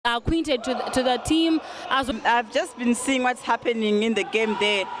acquainted to the team as well. I've just been seeing what's happening in the game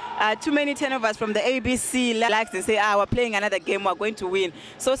there. Too many turnovers from the ABC likes to say, we're playing another game, we're going to win.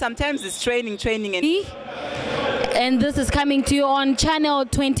 So sometimes it's training and this is coming to you on Channel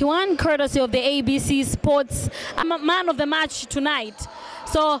 21, courtesy of the ABC Sports. I'm a man of the match tonight.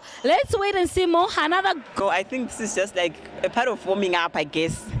 So let's wait and see more. Another go. I think this is just like a part of warming up, I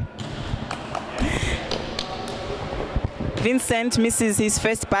guess. Vincent misses his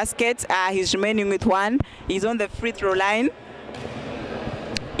first basket. He's remaining with one. He's on the free throw line.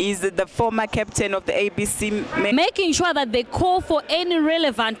 He's the former captain of the ABC. Making sure that they call for any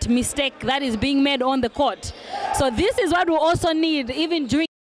relevant mistake that is being made on the court. So this is what we also need even during